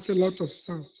teaching us a lot of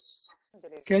stuff.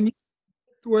 Can you?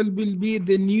 What will be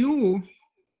the new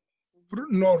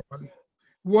normal?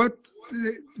 What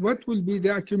will be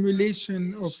the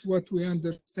accumulation of what we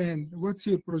understand? What's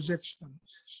your projection?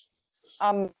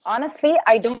 Honestly,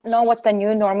 I don't know what the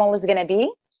new normal is going to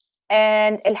be.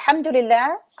 And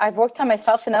alhamdulillah, I've worked on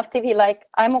myself enough to be like,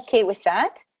 I'm okay with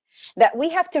that. That we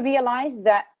have to realize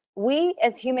that we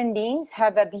as human beings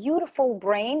have a beautiful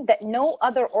brain that no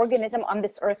other organism on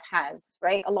this earth has,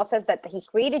 right? Allah says that He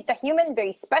created the human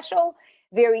very special,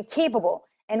 very capable.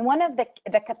 And one of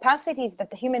the capacities that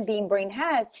the human being brain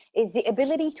has is the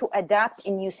ability to adapt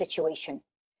in new situation.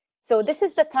 So this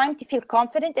is the time to feel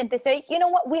confident and to say, you know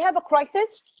what, we have a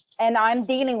crisis and I'm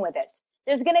dealing with it.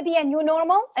 There's going to be a new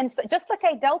normal. And so just like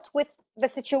I dealt with the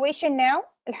situation now,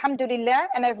 alhamdulillah,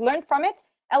 and I've learned from it,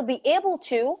 I'll be able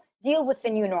to deal with the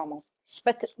new normal.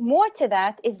 But more to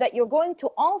that is that you're going to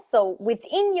also,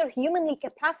 within your humanly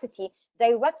capacity,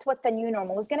 direct what the new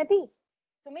normal is going to be.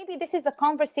 So maybe this is a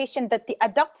conversation that the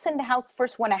adults in the house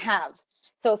first want to have.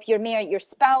 So if you're married, your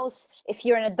spouse, if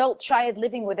you're an adult child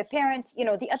living with a parent, you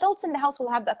know, the adults in the house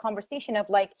will have that conversation of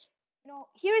like, you know,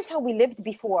 here's how we lived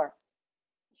before.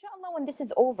 Inshallah, when this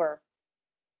is over,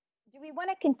 do we want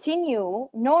to continue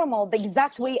normal the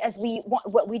exact way as we want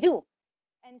what we do?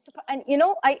 And you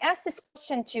know, I asked this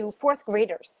question to fourth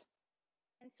graders,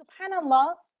 and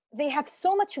subhanallah, they have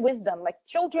so much wisdom. Like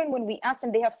children, when we ask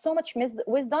them, they have so much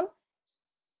wisdom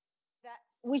that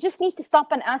we just need to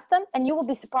stop and ask them, and you will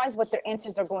be surprised what their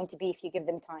answers are going to be if you give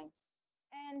them time.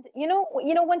 And you know,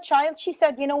 one child, she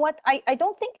said, you know what, I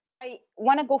don't think I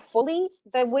want to go fully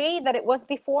the way that it was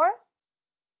before.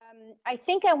 I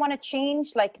think I want to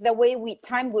change like the way we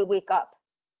wake up.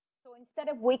 So instead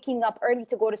of waking up early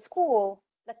to go to school,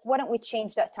 like why don't we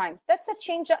change that time? That's a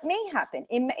change that may happen.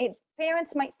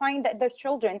 Parents might find that their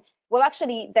children, well,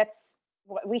 actually, that's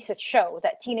what research show,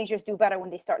 that teenagers do better when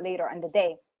they start later in the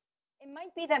day. It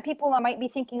might be that people might be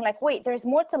thinking like, wait, there's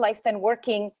more to life than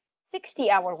working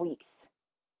 60-hour weeks,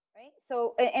 right?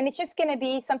 So, and it's just going to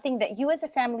be something that you as a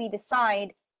family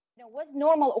decide, you know, was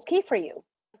normal okay for you?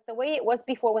 The way it was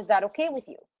before, was that okay with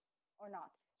you or not?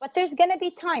 But there's going to be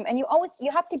time, and you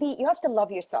have to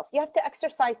love yourself. You have to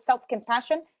exercise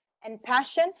self-compassion and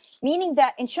passion, meaning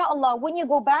that inshallah, when you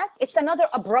go back, it's another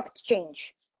abrupt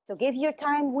change. So give your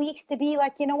time weeks to be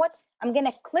like, you know what, I'm going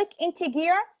to click into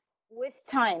gear with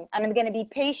time, and I'm going to be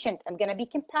patient. I'm going to be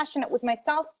compassionate with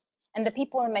myself and the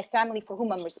people in my family for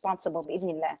whom I'm responsible,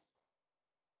 bi'idhnillah.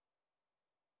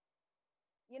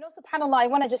 You know, subhanallah, I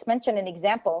want to just mention an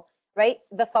example, right?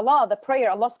 The salah, the prayer,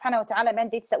 Allah subhanahu wa ta'ala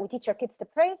mandates that we teach our kids to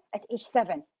pray at age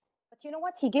 7. But you know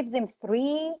what? He gives them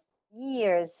 3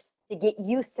 years to get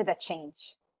used to the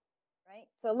change, right?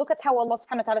 So look at how Allah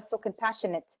subhanahu wa ta'ala is so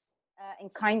compassionate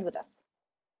and kind with us.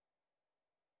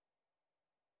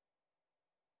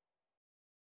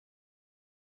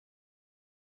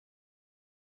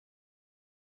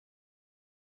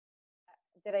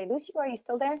 Did I lose you? Are you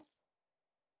still there?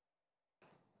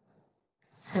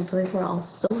 I believe we're all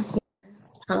still here.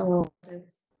 SubhanAllah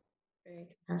is very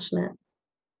compassionate.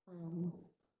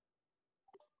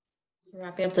 So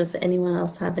wrapping up, does anyone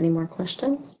else have any more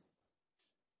questions?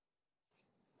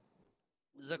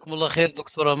 جزاكم الله خير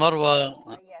دكتورة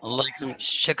مروة. الله يكرمك.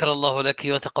 شكر الله لك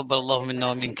وتقبل الله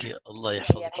منا ومنك. الله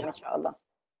يحفظك. إن شاء الله.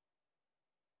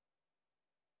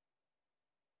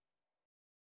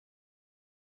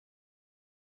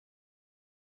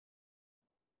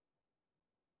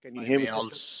 Can you hear me,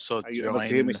 sister? Are you able to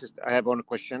hear me, sister? I have one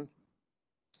question.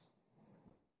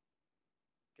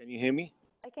 Can you hear me?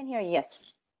 I can hear you, yes.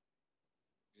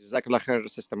 Jazakallah khair,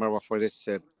 Sister Marwa, for this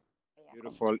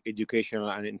beautiful,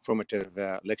 educational, and informative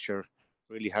lecture.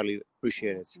 Really highly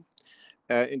appreciate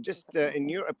it. In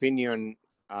your opinion,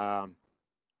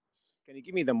 Can you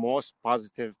give me the most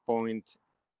positive point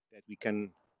that we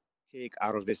can take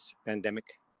out of this pandemic?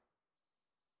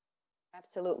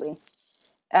 Absolutely.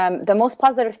 The most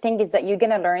positive thing is that you're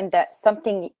going to learn that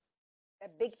a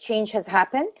big change has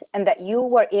happened and that you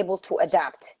were able to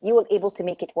adapt. You were able to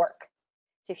make it work.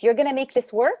 So if you're going to make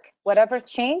this work, whatever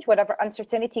change, whatever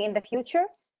uncertainty in the future,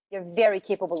 you're very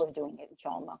capable of doing it,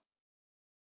 inshallah.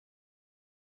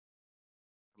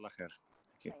 Allah khair.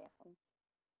 Thank you.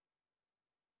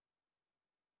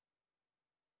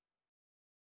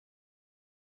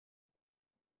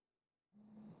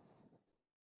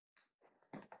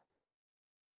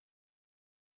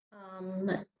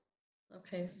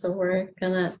 Okay, so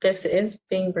this is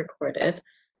being recorded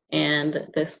and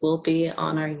this will be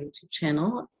on our YouTube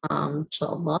channel,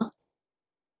 inshallah.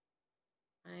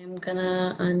 I'm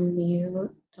gonna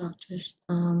unmute Dr.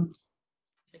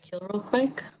 Zakil real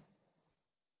quick.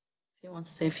 He wants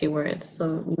to say a few words,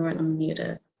 so you weren't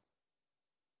unmuted.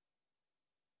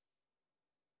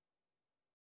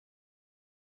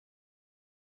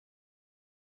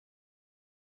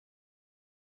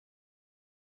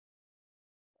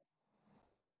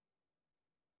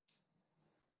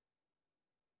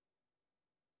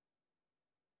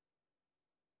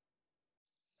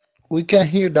 We can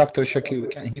hear Dr. Shakir. We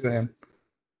can hear him.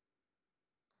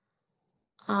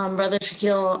 Brother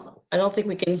Shaquille, I don't think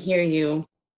we can hear you.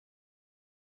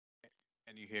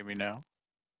 Can you hear me now?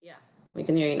 Yeah, we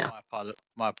can hear you now.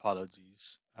 My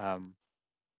apologies.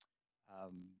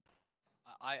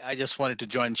 I just wanted to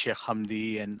join Sheikh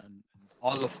Hamdi and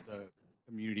all of the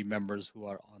community members who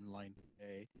are online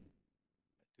today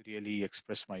to really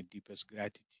express my deepest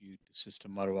gratitude to Sister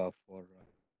Marwa for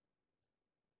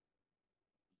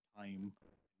time,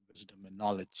 wisdom, and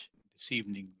knowledge this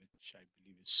evening, which I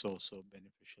believe is so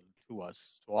beneficial to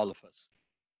us, to all of us.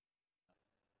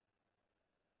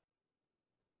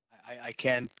 I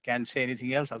can't say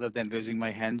anything else other than raising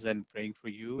my hands and praying for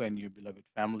you and your beloved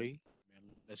family. May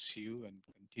Allah bless you and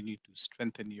continue to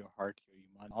strengthen your heart, your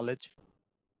iman, knowledge.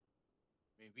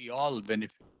 May we all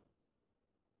benefit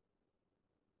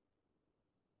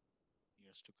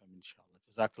years to come, inshallah.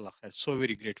 Jazakallah khair. So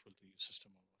very grateful to you, Sister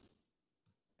Marwa.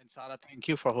 And Sarah, thank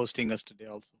you for hosting us today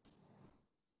also.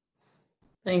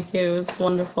 Thank you. It's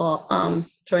wonderful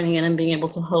joining in and being able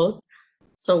to host.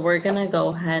 So we're gonna go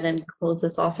ahead and close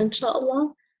this off,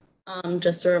 inshallah.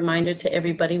 Just a reminder to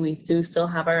everybody, we do still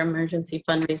have our emergency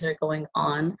fundraiser going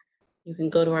on. You can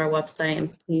go to our website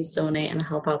and please donate and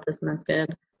help out this masjid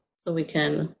so we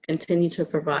can continue to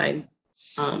provide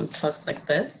talks like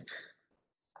this.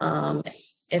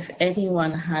 If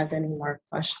anyone has any more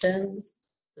questions,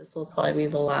 this will probably be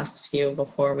the last few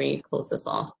before we close this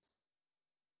off.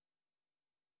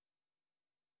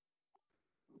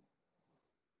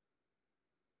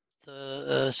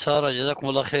 سارة جزاكم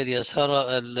الله خير يا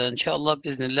سارة إن شاء الله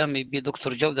بإذن الله maybe Dr.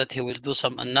 Jawdat he will do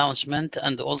some announcement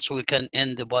and also we can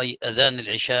end by أذان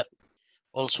العشاء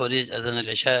also raise أذان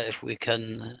العشاء if we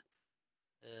can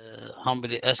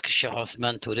humbly ask Sheikh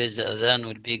Uthman to raise the أذان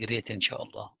will be great إن شاء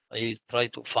الله. I try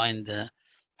to find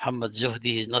Muhammad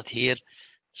Zuhdi, he's not here,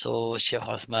 so Sheikh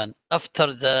Uthman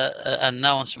after the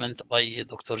announcement by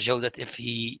Dr. Jawdat if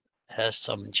he has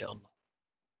some إن شاء الله.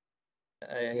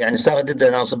 يعني Sarah did the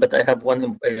announcement, but I have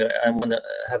one. I want to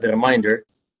have a reminder.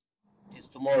 It's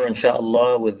tomorrow,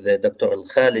 inshallah, with Dr. Al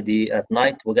Khalidi at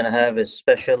night. We're going to have a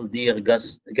special dear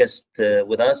guest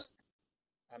with us.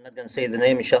 I'm not going to say the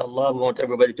name, inshallah. We want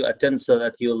everybody to attend so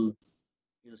that you'll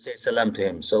say salam to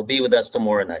him. So be with us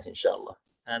tomorrow night, inshallah.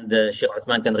 And Sheikh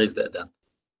Uthman can raise the adhan.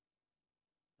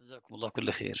 جزاكم الله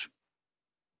كل خير.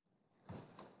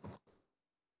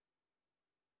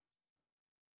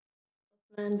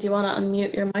 And do you want to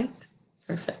unmute your mic?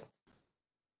 Perfect.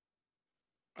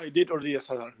 I did already,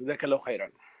 Sadar. Jazakallah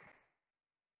khairan.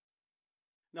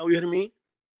 Now you hear me?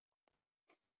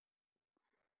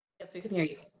 Yes, we can hear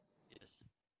you. Yes.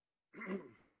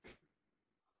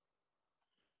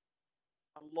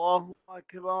 Allahu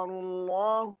Akbar,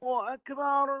 Allahu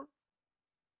Akbar.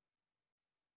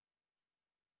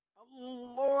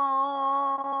 Allahu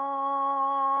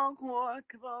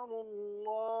Akbar,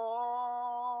 Allahu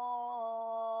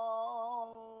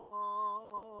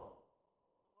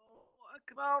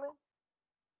Akbar.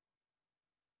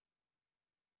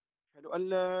 أشهد أن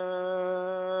لا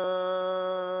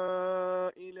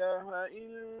إله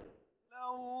إلا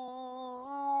الله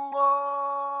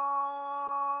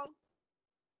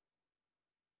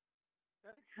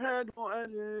أشهد أن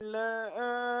لا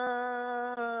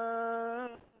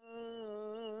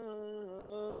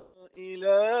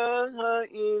إله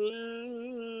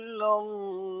إلا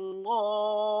الله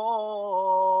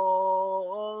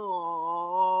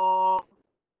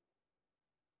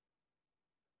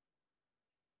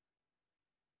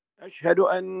أشهد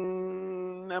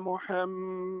أن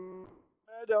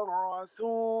محمد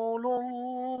رسول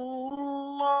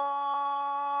الله.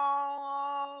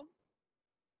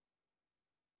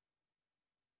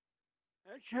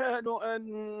 أشهد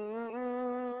أن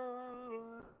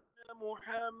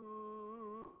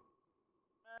محمد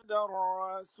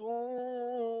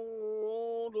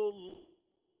رسول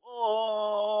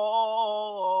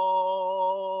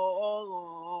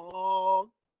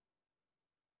الله.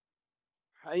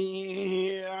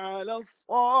 حي على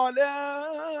الصلاة.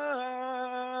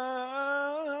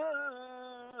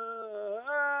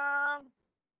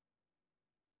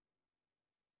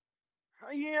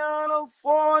 حي على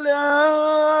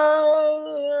الصلاة.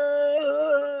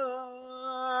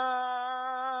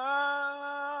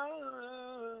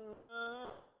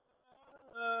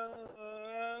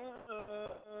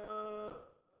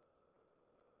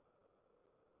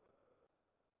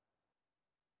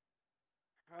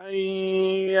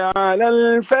 حي على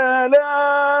الفلاح.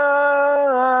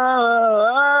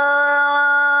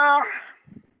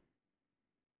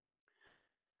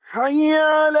 حي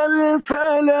على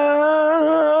الفلاح.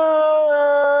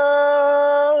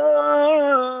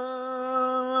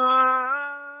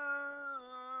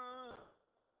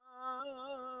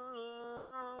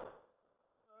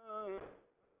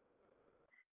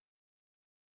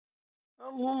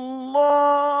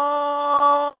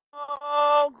 الله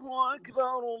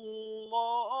أكبر.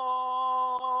 الله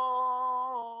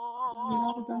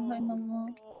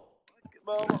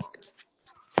أكبر.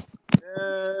 لا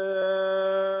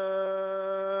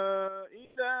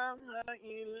إله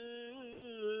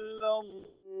إلا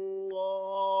الله.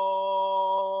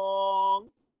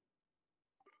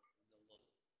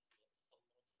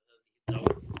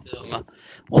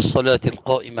 والصلاة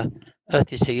القائمة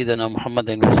آت سيدنا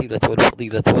محمدا الوسيلة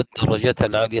والفضيلة والدرجات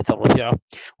العالية الرفيعة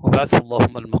وابعثه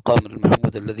اللهم المقام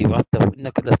المحمود الذي وعدته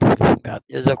إنك لا تخلف الميعاد.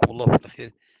 جزاكم الله كل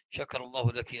خير. شكر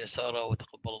الله لك يا سارة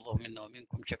وتقبل الله منا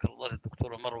ومنكم. شكر الله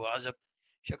للدكتورة مروة عزب.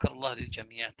 شكر الله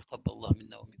للجميع. تقبل الله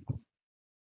منا ومنكم.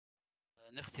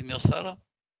 نختم يا سارة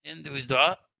with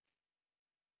دعاء.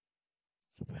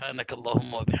 سبحانك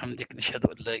اللهم وبحمدك نشهد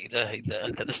أن لا إله إلا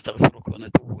أنت نستغفرك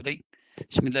ونتوب إليك.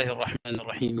 بسم الله الرحمن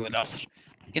الرحيم. والعصر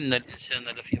إن الإنسان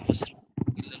لفي خسر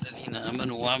إلا الذين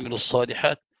آمنوا وعملوا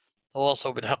الصالحات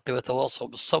تواصوا بالحق وتواصوا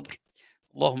بالصبر.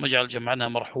 اللهم اجعل جمعنا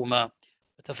مرحوما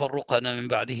وتفرقنا من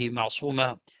بعده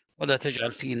معصوما ولا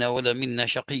تجعل فينا ولا منا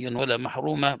شقيا ولا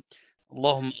محروما.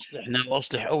 اللهم اصلحنا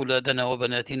واصلح أولادنا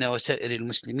وبناتنا وسائر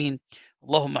المسلمين.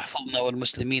 اللهم احفظنا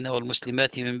والمسلمين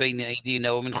والمسلمات من بين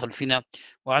أيدينا ومن خلفنا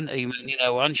وعن أيماننا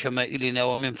وعن شمائلنا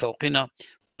ومن فوقنا.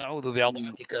 نعوذ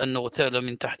بعظمتك أن نغتال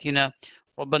من تحتنا.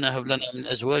 ربنا هب لنا من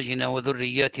أزواجنا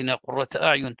وذرياتنا قرة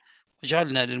أعين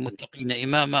واجعلنا للمتقين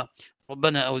إماما.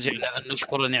 ربنا أوزعنا أن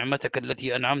نشكر نعمتك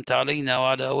التي أنعمت علينا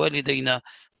وعلى والدينا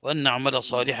وأن نعمل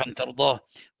صالحا ترضاه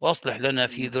وأصلح لنا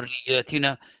في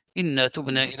ذرياتنا إنا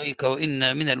تبنا إليك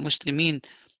وإنا من المسلمين.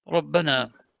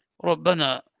 ربنا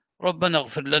ربنا ربنا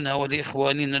اغفر لنا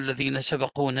ولإخواننا الذين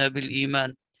سبقونا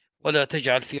بالإيمان ولا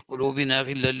تجعل في قلوبنا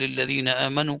غلا للذين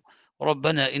آمنوا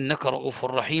ربنا إنك رؤوف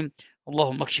رحيم.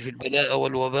 اللهم اكشف البلاء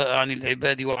والوباء عن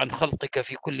العباد وعن خلقك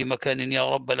في كل مكان يا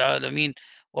رب العالمين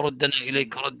وردنا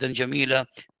إليك ردا جميلا.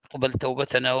 اقبل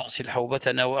توبتنا واغسل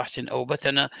حوبتنا وأحسن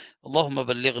أوبتنا. اللهم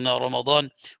بلغنا رمضان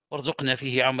وارزقنا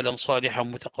فيه عملا صالحا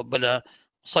متقبلا.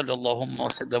 صلى اللهم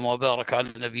وسلم وبارك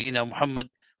على نبينا محمد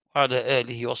وعلى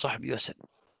آله وصحبه وسلم.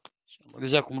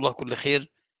 جزاكم الله كل خير. إن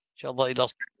شاء الله إلى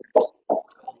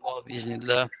الله بإذن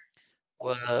الله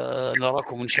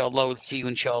ونراكم إن شاء الله. We'll see you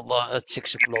إن شاء الله at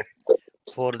 6 o'clock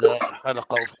for the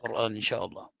حلقة of Quran إن شاء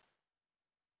الله.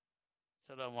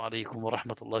 السلام عليكم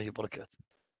ورحمة الله وبركاته.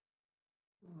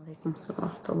 وعليكم السلام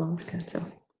ورحمة الله وبركاته.